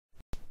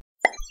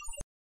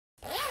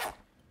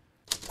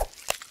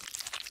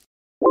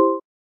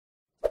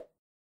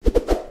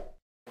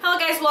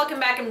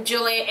welcome back. I'm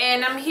Julie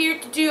and I'm here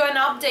to do an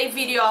update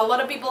video. A lot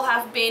of people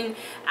have been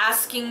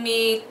asking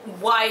me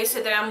why is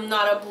it that I'm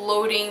not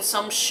uploading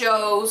some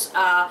shows,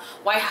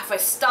 why have I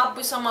stopped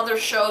with some other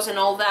shows and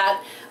all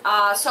that.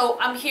 So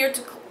I'm here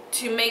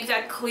to make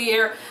that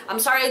clear. I'm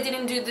sorry I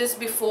didn't do this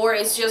before.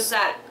 It's just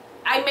that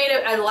I made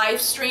a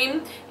live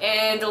stream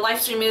and the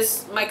live stream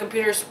is my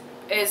computer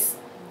is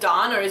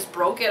done or is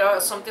broken or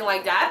something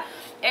like that.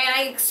 And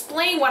I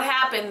explained what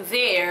happened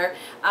there,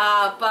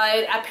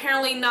 but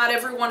apparently not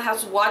everyone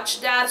has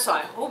watched that, so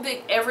I hope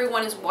that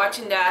everyone is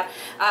watching that,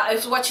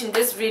 is watching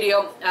this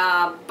video.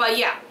 But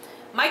yeah,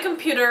 my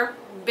computer,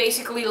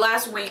 basically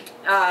last week,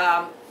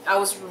 I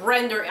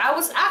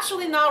was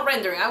actually not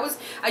rendering,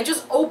 I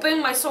just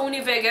opened my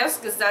Sony Vegas,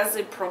 because that's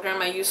the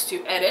program I used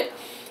to edit,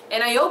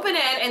 and I opened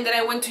it, and then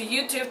I went to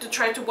YouTube to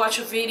try to watch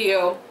a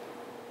video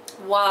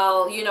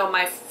while, you know,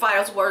 my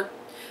files were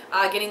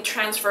getting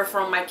transferred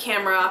from my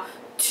camera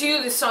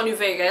to the Sony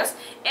Vegas,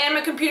 and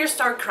my computer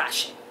started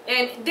crashing.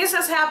 And this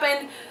has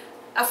happened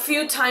a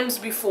few times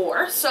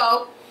before.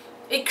 So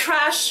it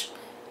crashed,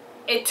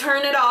 it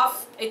turned it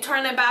off, it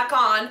turned it back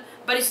on,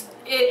 but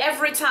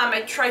every time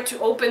I try to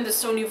open the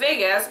Sony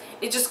Vegas,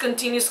 it just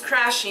continues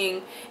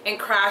crashing and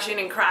crashing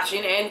and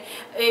crashing, and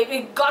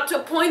it got to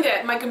a point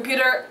that my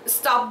computer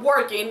stopped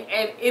working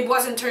and it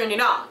wasn't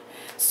turning on.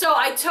 So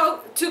I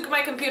took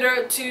my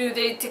computer to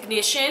the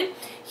technician.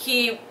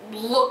 He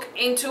looked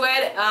into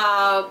it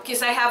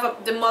because I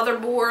have the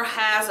motherboard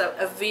has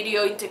a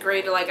video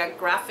integrated, like a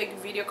graphic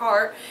video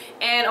card,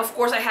 and of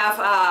course I have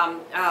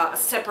a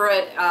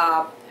separate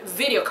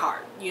video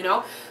card, you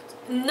know.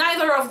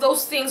 Neither of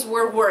those things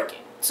were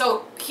working,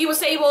 so he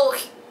was able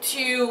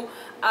to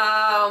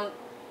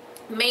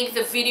make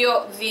the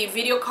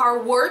video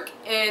card work,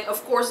 and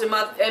of course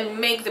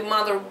make the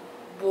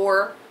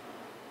motherboard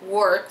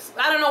works.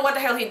 I don't know what the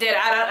hell he did.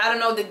 I don't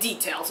know the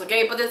details,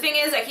 okay? But the thing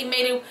is that he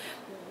made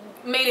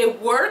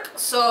it work,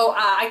 so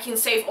I can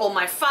save all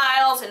my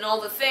files and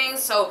all the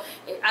things, so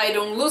I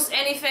don't lose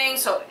anything,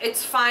 so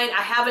it's fine.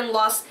 I haven't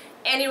lost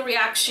any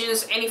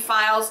reactions, any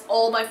files.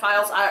 All my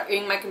files are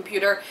in my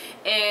computer,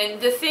 and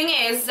the thing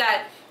is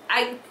that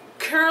I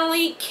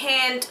currently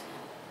can't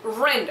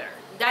render.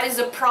 That is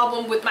a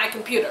problem with my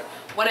computer.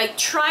 When I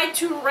try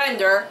to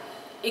render,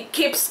 it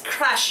keeps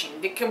crashing.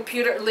 The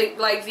computer,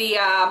 like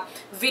the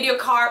video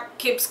card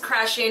keeps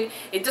crashing.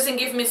 It doesn't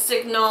give me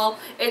signal.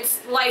 It's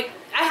like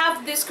I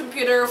have this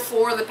computer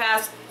for the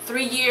past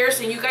 3 years,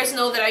 and you guys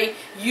know that I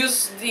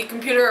use the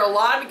computer a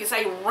lot because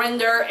I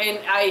render and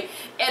I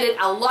edit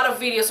a lot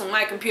of videos on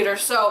my computer.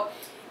 So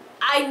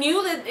I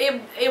knew that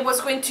it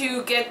was going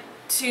to get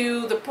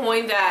to the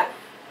point that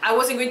I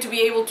wasn't going to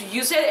be able to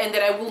use it and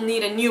that I will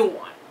need a new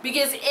one,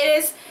 because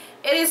it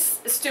is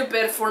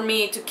stupid for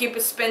me to keep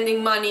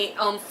spending money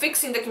on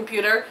fixing the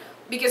computer,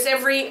 because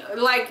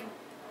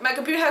my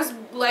computer has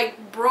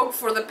broke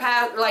for the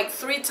past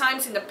 3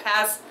 times in the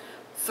past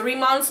 3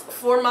 months,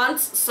 4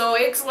 months, so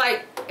it's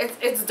like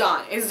it's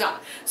done.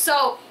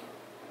 So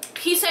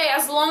he said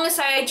as long as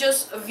I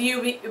just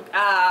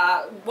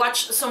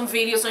watch some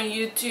videos on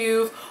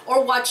YouTube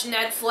or watch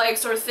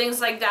Netflix or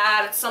things like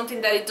that, it's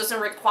something that it doesn't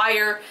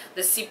require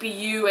the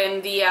CPU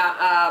and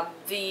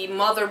the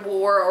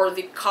motherboard or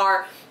the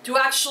card to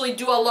actually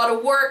do a lot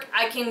of work,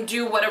 I can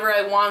do whatever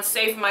I want,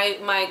 save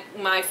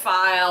my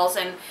files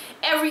and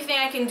everything.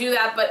 I can do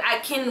that, but I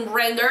can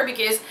render,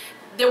 because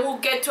they will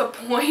get to a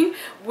point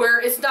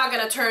where it's not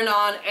gonna turn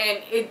on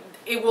and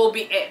it will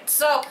be it.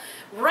 So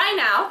right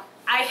now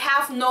I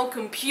have no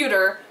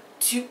computer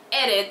to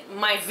edit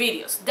my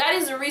videos. That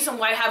is the reason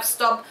why I have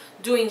stopped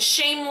doing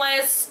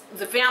Shameless,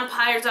 the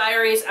Vampire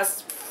Diaries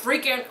as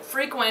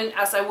frequent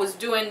as I was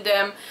doing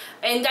them,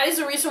 and that is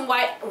the reason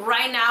why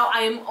right now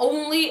I am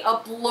only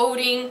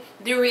uploading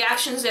the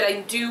reactions that I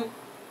do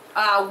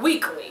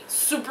weekly.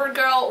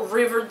 Supergirl,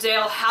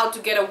 Riverdale, How to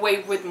Get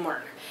Away with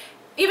Murder.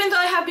 Even though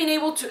I have been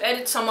able to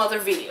edit some other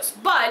videos,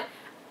 but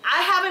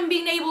I haven't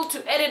been able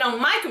to edit on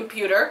my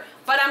computer,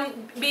 but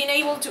I'm being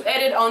able to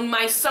edit on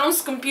my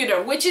son's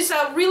computer, which is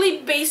a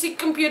really basic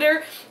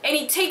computer, and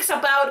it takes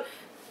about,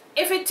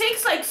 if it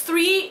takes like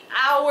 3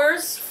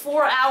 hours,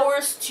 4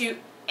 hours to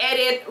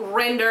edit,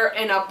 render,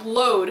 and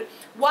upload,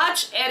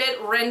 watch, edit,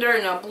 render,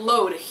 and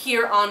upload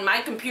here on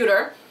my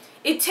computer,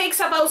 it takes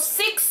about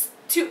 6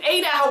 to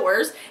 8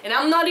 hours, and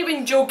I'm not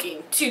even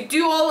joking, to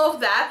do all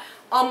of that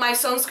on my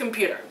son's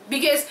computer,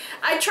 because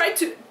I tried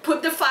to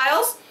put the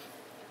files,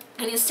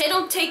 and instead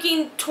of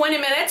taking 20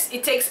 minutes,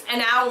 it takes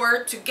an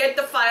hour to get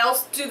the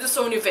files to the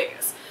Sony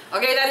Vegas.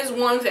 Okay, that is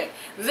one thing.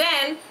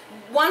 Then,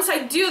 once I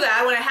do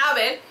that, when I have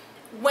it,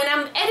 when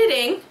I'm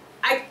editing,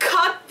 I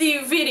cut the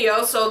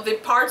video, so the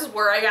parts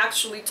where I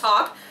actually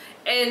talk,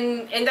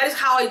 and that is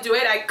how I do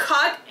it. I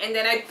cut, and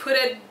then I put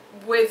it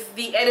with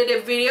the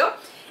edited video.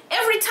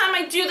 Every time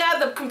I do that,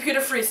 the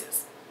computer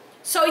freezes.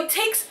 So it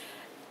takes,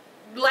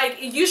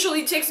 it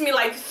usually takes me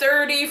like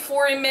 30,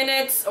 40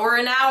 minutes or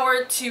an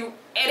hour to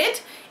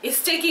edit.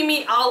 It's taking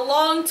me a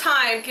long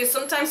time, because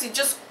sometimes it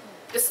just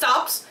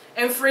stops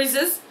and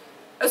freezes,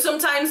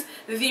 sometimes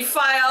the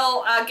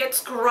file gets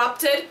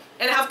corrupted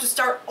and I have to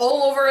start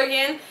all over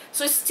again.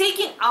 So it's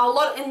taking a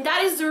lot, and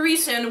that is the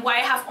reason why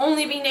I have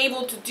only been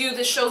able to do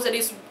the shows that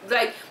is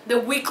like the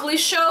weekly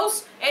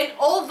shows, and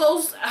all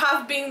those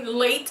have been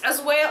late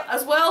as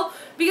well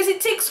because it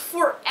takes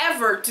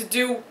forever to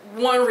do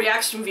one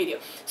reaction video.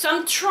 So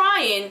I'm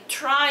trying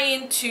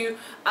to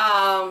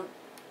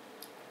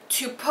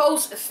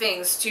post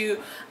things, to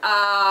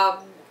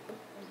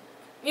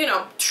you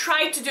know,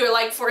 try to do it.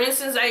 Like for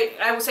instance,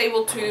 I was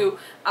able to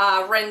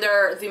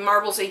render the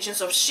Marvel's Agents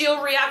of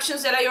S.H.I.E.L.D.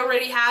 reactions that I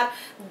already had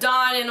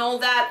done and all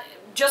that,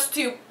 just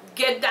to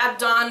get that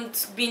done.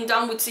 It's been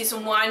done with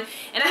season 1,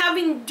 and I have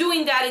been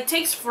doing that. It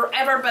takes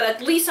forever, but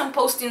at least I'm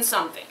posting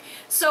something.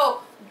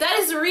 So that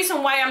is the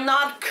reason why I'm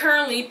not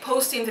currently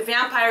posting the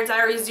Vampire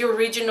Diaries, the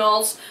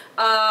originals,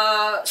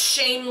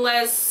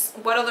 Shameless,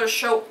 what other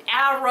show,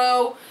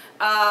 Arrow,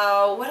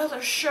 what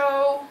other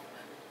show,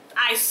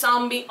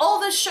 iZombie, all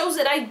the shows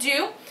that I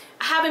do,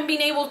 I haven't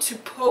been able to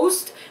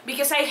post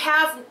because I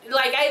have,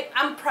 like,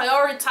 I'm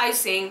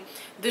prioritizing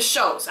the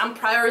shows. I'm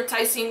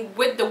prioritizing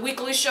with the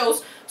weekly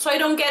shows so I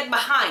don't get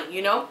behind,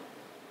 you know?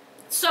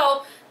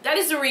 So that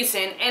is the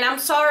reason, and I'm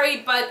sorry,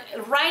 but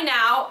right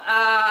now,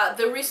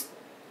 the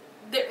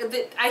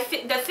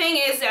thing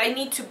is that I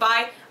need to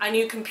buy a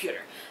new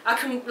computer.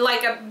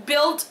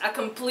 Build a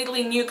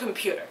completely new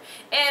computer.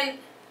 And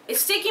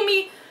it's taking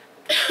me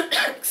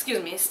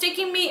excuse me, it's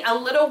taking me a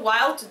little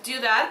while to do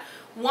that.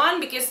 One,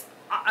 because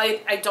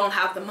I don't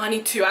have the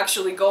money to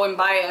actually go and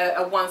buy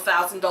a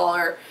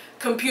 $1,000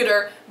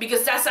 computer,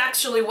 because that's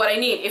actually what I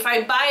need. If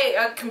I buy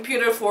a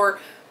computer for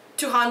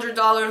 $200,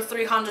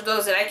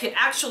 $300 that I can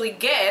actually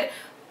get,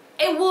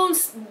 it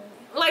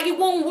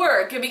won't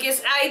work,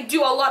 because I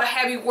do a lot of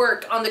heavy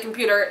work on the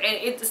computer and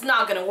it's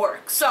not gonna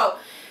work. So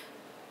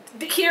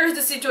here's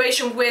the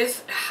situation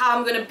with how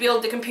I'm gonna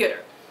build the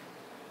computer.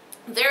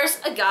 There's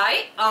a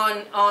guy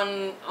on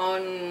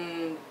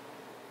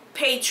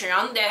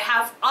Patreon that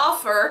have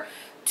offered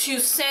to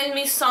send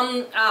me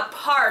some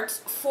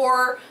parts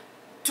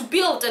to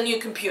build a new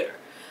computer.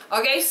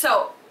 Okay,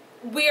 so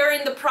we are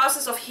in the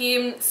process of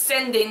him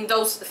sending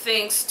those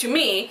things to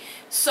me,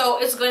 so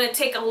it's going to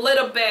take a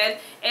little bit,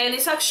 and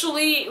it's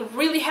actually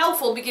really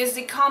helpful because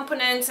the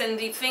components and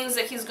the things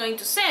that he's going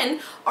to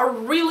send are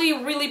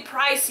really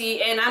pricey,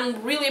 and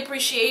I'm really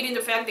appreciating the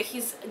fact that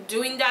he's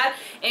doing that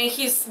and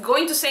he's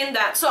going to send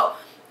that. So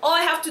all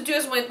I have to do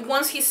is,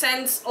 once he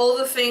sends all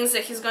the things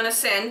that he's going to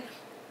send,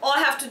 all I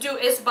have to do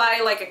is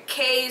buy like a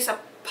case, a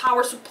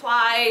power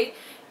supply,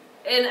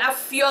 and a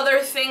few other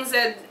things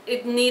that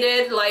it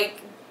needed,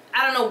 like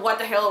I don't know what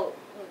the hell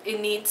it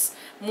needs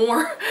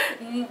more,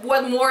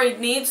 what more it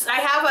needs. I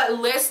have a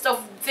list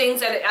of things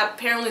that it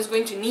apparently is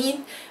going to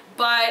need,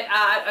 but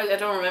I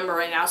don't remember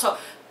right now. So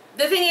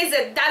the thing is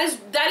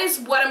that is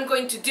what I'm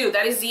going to do.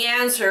 That is the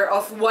answer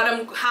of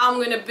how I'm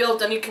going to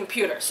build a new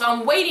computer. So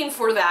I'm waiting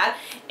for that,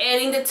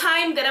 and in the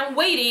time that I'm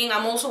waiting,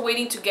 I'm also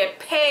waiting to get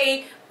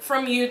paid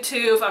from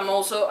YouTube. I'm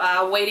also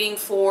waiting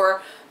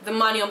for the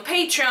money on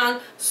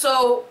Patreon.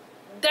 So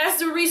that's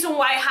the reason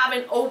why I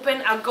haven't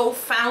opened a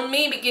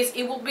GoFundMe, because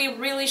it will be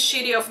really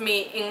shitty of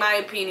me, in my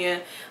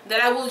opinion,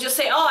 that I will just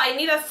say, oh, I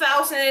need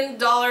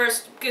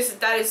 $1,000, because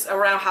that is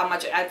around how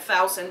much,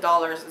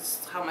 $1,000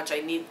 is how much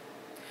I need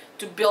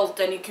to build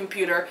any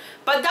computer.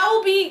 But that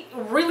will be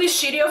really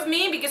shitty of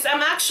me, because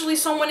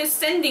someone is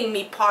sending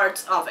me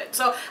parts of it.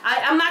 So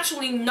I'm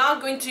actually not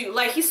going to,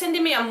 like, he's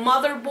sending me a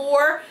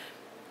motherboard,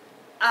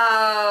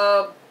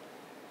 a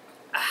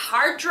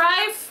hard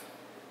drive,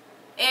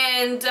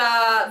 and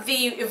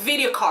the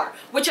video card,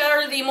 which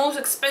are the most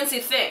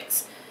expensive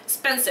things.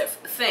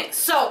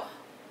 So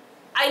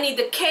I need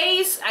the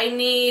case, I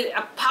need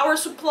a power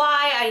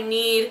supply, I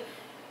need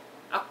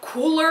a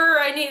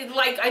cooler, I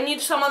need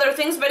some other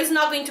things, but it's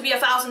not going to be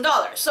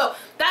 $1,000. So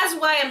that's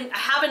why I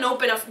haven't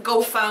opened a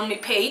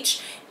GoFundMe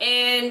page,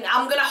 and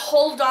I'm gonna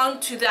hold on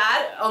to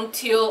that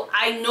until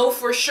I know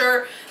for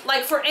sure.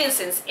 Like, for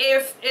instance,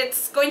 if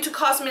it's going to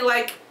cost me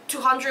like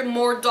 $200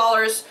 more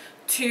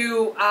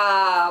to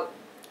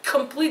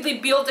completely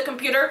build the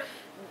computer,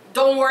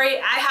 don't worry,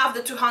 I have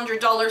the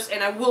 $200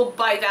 and I will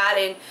buy that,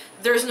 and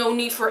there's no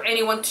need for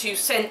anyone to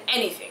send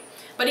anything.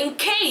 But in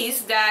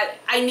case that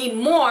I need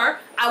more,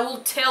 I will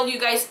tell you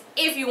guys.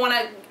 If you want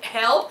to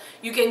help,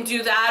 you can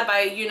do that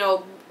by, you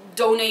know,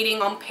 donating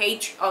on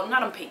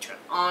not on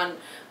Patreon,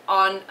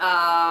 on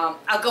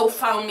a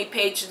GoFundMe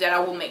page that I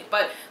will make.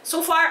 But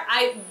so far,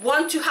 I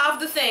want to have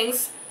the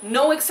things,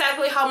 know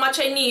exactly how much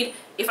I need.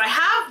 If I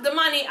have the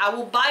money, I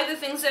will buy the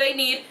things that I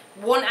need,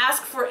 won't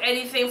ask for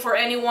anything for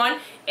anyone,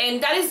 and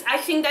that is, I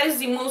think that is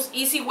the most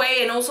easy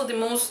way, and also the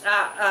most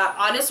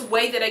honest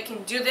way that I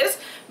can do this,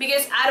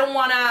 because I don't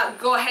want to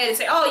go ahead and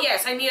say, oh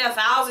yes, I need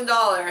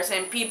 $1,000,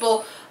 and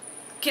people,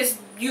 because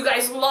you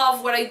guys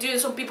love what I do,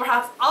 so people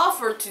have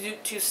offered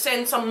to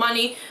send some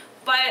money,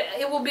 but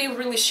it will be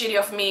really shitty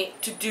of me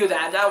to do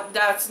that.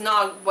 That's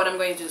not what I'm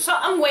going to do. So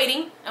I'm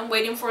waiting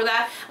for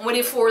that. I'm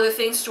waiting for the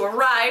things to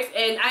arrive,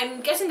 and I'm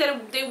guessing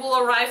that they will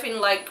arrive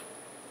in like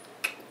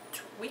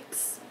 2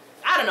 weeks.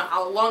 I don't know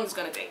how long it's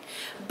gonna take.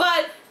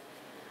 But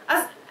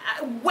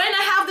when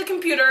I have the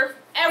computer,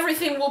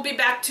 everything will be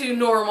back to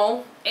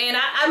normal, and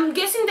I'm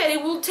guessing that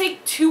it will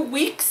take 2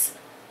 weeks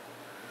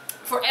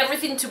for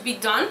everything to be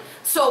done.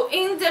 So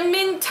in the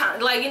meantime,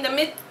 like in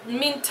the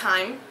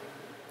meantime,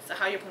 is that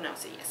how you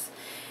pronounce it? Yes.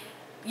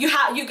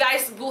 You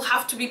guys will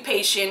have to be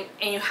patient,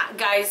 and you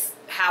guys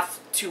have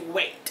to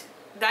wait.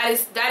 That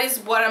is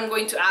what I'm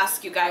going to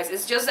ask you guys.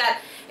 It's just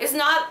that it's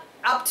not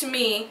up to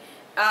me.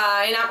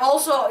 And I'm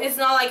also, it's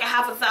not like I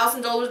have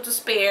 $1,000 to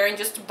spare and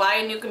just to buy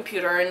a new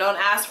computer and don't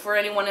ask for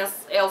anyone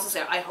else's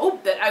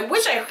help. I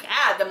wish I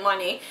had the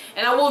money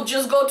and I will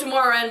just go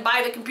tomorrow and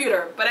buy the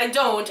computer, but I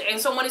don't, and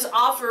someone is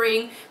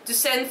offering to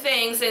send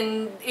things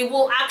and it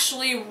will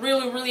actually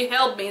really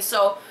help me,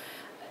 so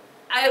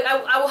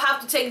I will have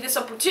to take this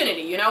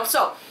opportunity, you know.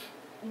 So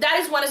that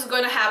is what is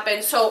going to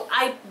happen. So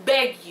I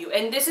beg you,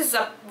 and this is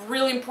a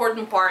really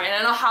important part, and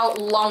I know how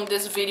long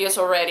this video is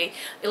already,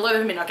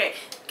 11 minutes, okay,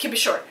 keep it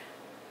short.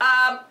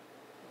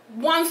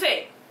 One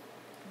thing,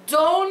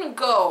 don't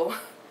go,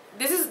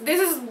 this is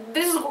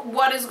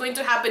what is going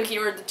to happen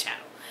here at the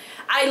channel.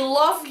 I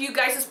love you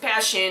guys'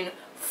 passion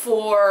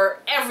for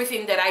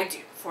everything that I do,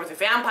 for the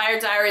Vampire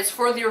Diaries,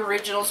 for the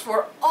originals,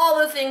 for all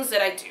the things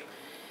that I do.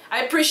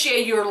 I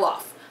appreciate your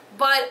love,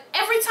 but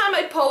every time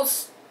I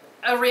post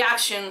a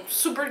reaction,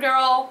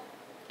 Supergirl,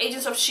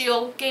 Agents of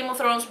S.H.I.E.L.D., Game of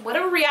Thrones,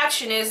 whatever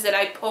reaction is that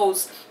I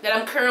post, that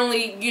I'm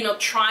currently, you know,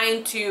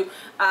 trying to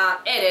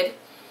edit,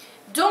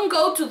 don't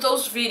go to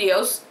those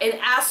videos and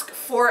ask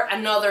for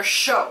another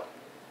show.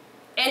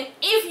 And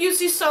if you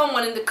see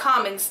someone in the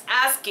comments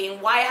asking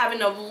why I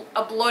haven't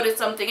uploaded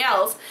something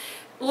else,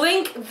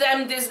 link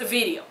them this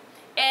video.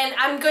 And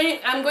I'm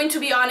going to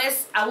be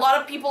honest, a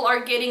lot of people are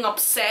getting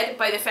upset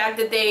by the fact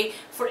that they,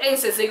 for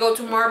instance, they go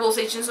to Marvel's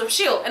Agents of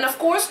S.H.I.E.L.D. And of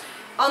course,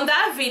 on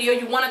that video,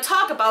 you want to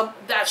talk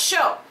about that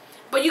show.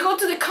 But you go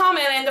to the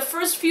comment and the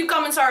first few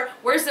comments are,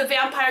 where's the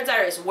Vampire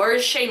Diaries? Where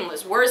is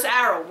Shameless? Where's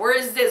Arrow? Where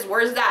is this?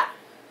 Where's that?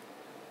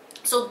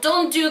 So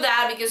don't do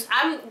that, because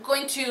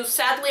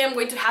sadly I'm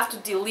going to have to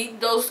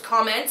delete those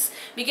comments,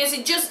 because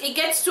it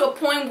gets to a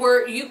point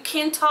where you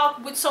can't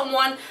talk with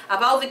someone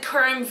about the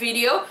current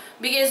video,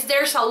 because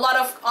there's a lot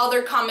of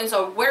other comments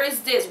of where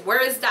is this,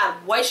 where is that,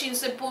 why she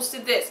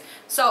posted this.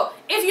 So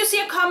if you see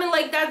a comment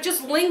like that,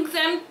 just link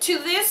them to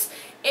this.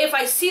 If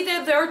I see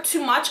that they're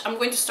too much, I'm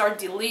going to start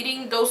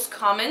deleting those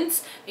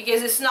comments,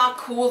 because it's not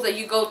cool that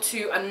you go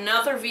to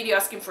another video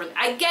asking for it.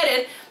 I get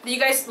it that you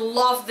guys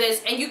love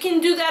this, and you can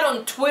do that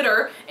on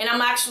Twitter, and I'm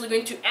actually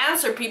going to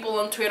answer people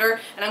on Twitter,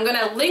 and I'm going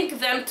to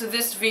link them to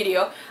this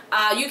video.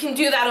 You can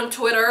do that on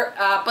Twitter,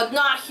 but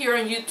not here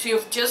on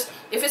YouTube. Just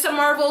if it's a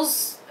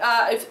Marvel's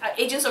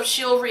Agents of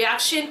S.H.I.E.L.D.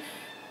 reaction,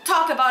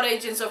 talk about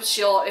Agents of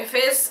S.H.I.E.L.D. If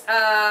it's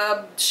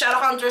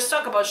Shadowhunters,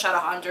 talk about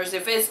Shadowhunters.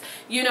 If it's,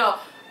 you know,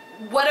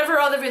 whatever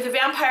other with the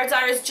Vampire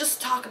Diaries,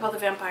 just talk about the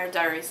Vampire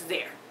Diaries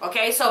there,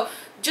 okay? So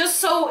just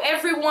so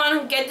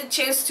everyone get the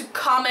chance to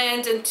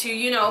comment and to,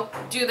 you know,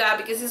 do that,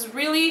 because it's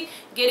really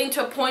getting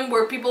to a point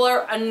where people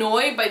are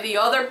annoyed by the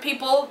other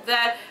people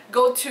that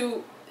go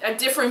to a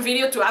different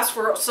video to ask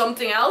for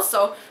something else.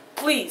 So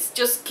please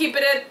just keep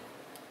it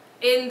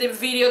in the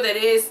video that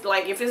is,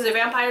 like, if it's the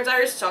Vampire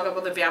Diaries, talk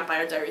about the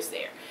Vampire Diaries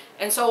there,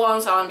 and so on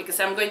and so on, because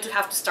I'm going to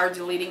have to start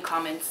deleting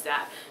comments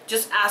that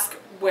just ask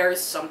where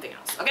is something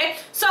else, okay?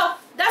 So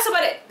that's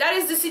about it. That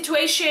is the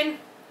situation.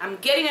 I'm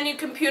getting a new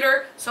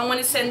computer. Someone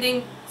is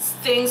sending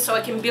things so I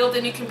can build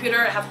a new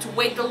computer. I have to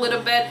wait a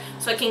little bit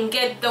so I can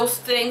get those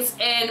things,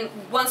 and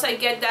once I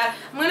get that,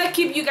 I'm gonna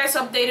keep you guys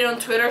updated on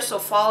Twitter, so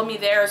follow me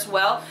there as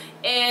well.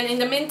 And in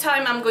the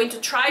meantime, I'm going to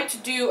try to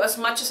do as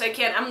much as I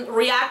can. I'm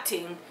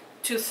reacting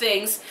to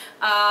things,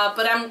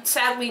 but I'm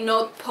sadly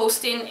not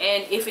posting,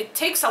 and if it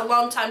takes a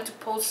long time to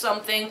post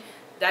something,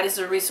 that is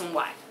the reason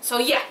why. So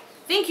yeah,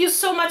 thank you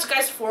so much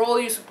guys for all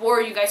your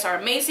support. You guys are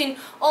amazing.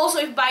 Also,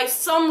 if by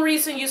some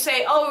reason you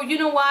say, oh, you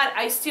know what,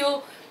 I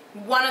still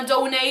want to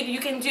donate, you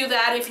can do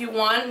that if you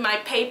want.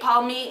 My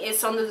PayPal me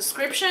is on the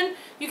description.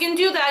 You can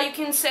do that. You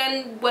can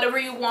send whatever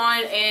you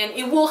want, and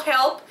it will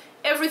help.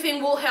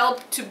 Everything will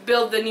help to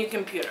build the new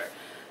computer.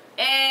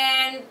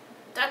 And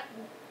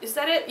is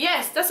that it?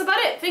 Yes, that's about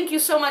it. Thank you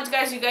so much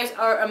guys. You guys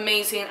are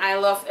amazing. I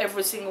love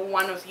every single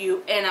one of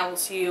you, and I will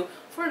see you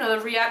for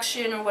another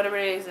reaction or whatever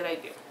it is that I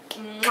do.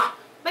 Mwah.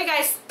 Bye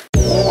guys.